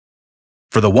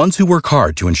For the ones who work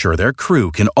hard to ensure their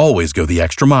crew can always go the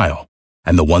extra mile,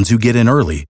 and the ones who get in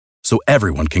early so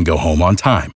everyone can go home on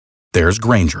time, there's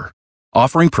Grainger,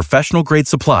 offering professional-grade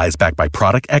supplies backed by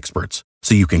product experts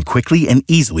so you can quickly and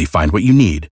easily find what you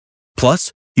need.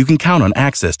 Plus, you can count on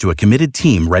access to a committed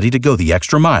team ready to go the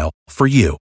extra mile for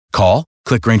you. Call,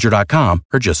 click Grainger.com,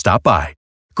 or just stop by.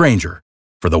 Grainger,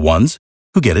 for the ones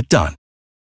who get it done.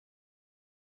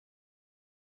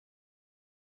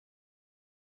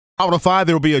 Out of 5,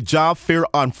 there will be a job fair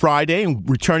on Friday. And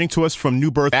returning to us from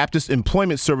New Birth Baptist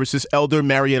Employment Services, Elder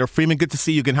Marietta Freeman. Good to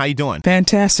see you again. How you doing?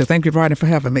 Fantastic. Thank you, Brian, for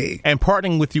having me. And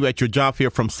partnering with you at your job fair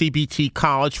from CBT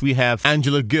College, we have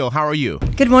Angela Gill. How are you?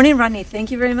 Good morning, Rodney. Thank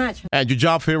you very much. And your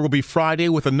job fair will be Friday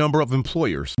with a number of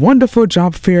employers. Wonderful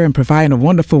job fair and providing a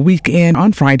wonderful weekend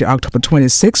on Friday, October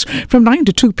 26th from 9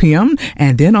 to 2 p.m.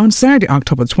 And then on Saturday,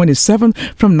 October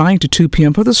 27th from 9 to 2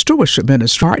 p.m. for the Stewardship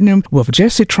Ministry, partnering with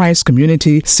Jesse Trice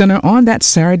Community Center on that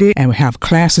Saturday, and we have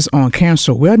classes on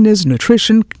cancer wellness,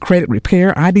 nutrition, credit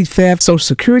repair, ID theft, Social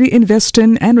Security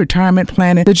investing, and retirement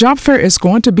planning. The job fair is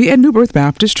going to be at New Birth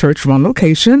Baptist Church, one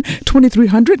location,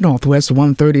 2300 Northwest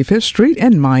 135th Street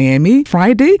in Miami,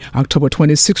 Friday, October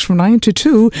 26th from 9 to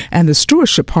 2, and the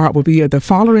stewardship part will be the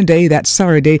following day, that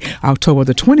Saturday, October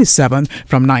the 27th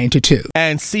from 9 to 2.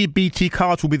 And CBT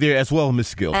College will be there as well,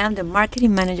 Ms. Gill. I am the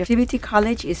marketing manager. CBT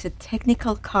College is a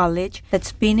technical college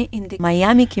that's been in the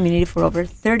Miami community for over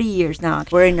 30 years now.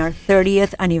 We're in our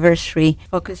 30th anniversary,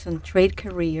 focused on trade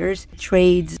careers,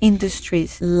 trades,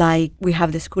 industries, like we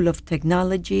have the School of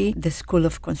Technology, the School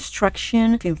of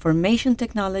Construction, Information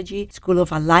Technology, School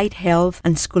of Allied Health,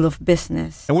 and School of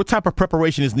Business. And what type of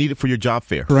preparation is needed for your job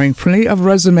fair? Bring plenty of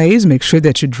resumes. Make sure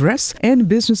that you dress in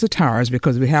business attires,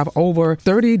 because we have over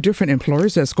 30 different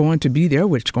employers that's going to be there,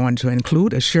 which is going to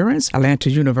include Assurance, Atlanta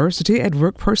University, At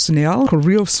Work Personnel,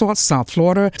 Career of Sorts, South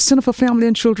Florida, Center for Family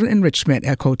and Children Enrichment,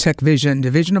 Ecotech Vision,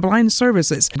 Division of Blind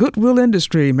Services, Goodwill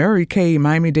Industry, Mary Kay,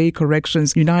 Miami-Dade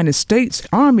Corrections, United States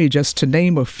Army, just to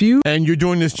name a few. And you're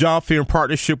doing this job fair in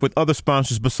partnership with other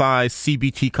sponsors besides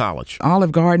CBT College.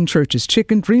 Olive Garden, Church's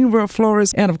Chicken, Dreamworld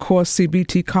Florist, and of course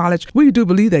CBT College. We do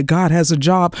believe that God has a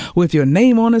job with your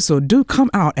name on it, so do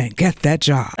come out and get that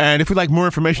job. And if you'd like more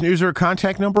information, is there a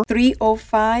contact number?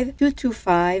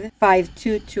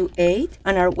 305-225-5228.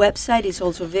 And our website is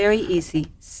also very easy,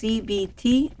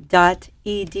 cbt.edu.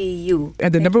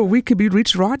 And the number we can be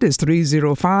reached, Rod, is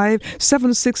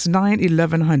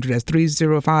 305-769-1100. That's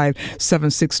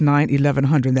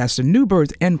 305-769-1100. That's the New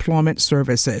Birth Employment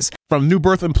Services. From New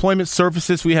Birth Employment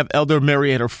Services, we have Elder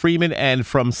Marietta Freeman. And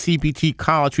from CBT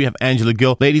College, we have Angela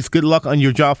Gill. Ladies, good luck on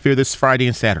your job fair this Friday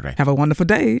and Saturday. Have a wonderful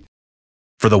day.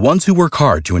 For the ones who work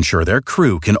hard to ensure their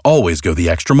crew can always go the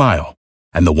extra mile,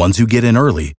 and the ones who get in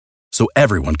early so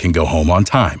everyone can go home on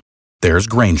time, there's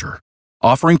Grainger,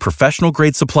 offering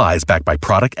professional-grade supplies backed by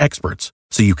product experts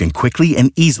so you can quickly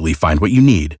and easily find what you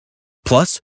need.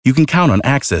 Plus, you can count on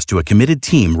access to a committed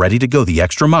team ready to go the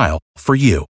extra mile for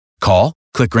you. Call,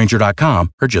 click Grainger.com,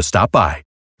 or just stop by.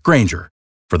 Grainger,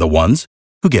 for the ones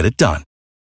who get it done.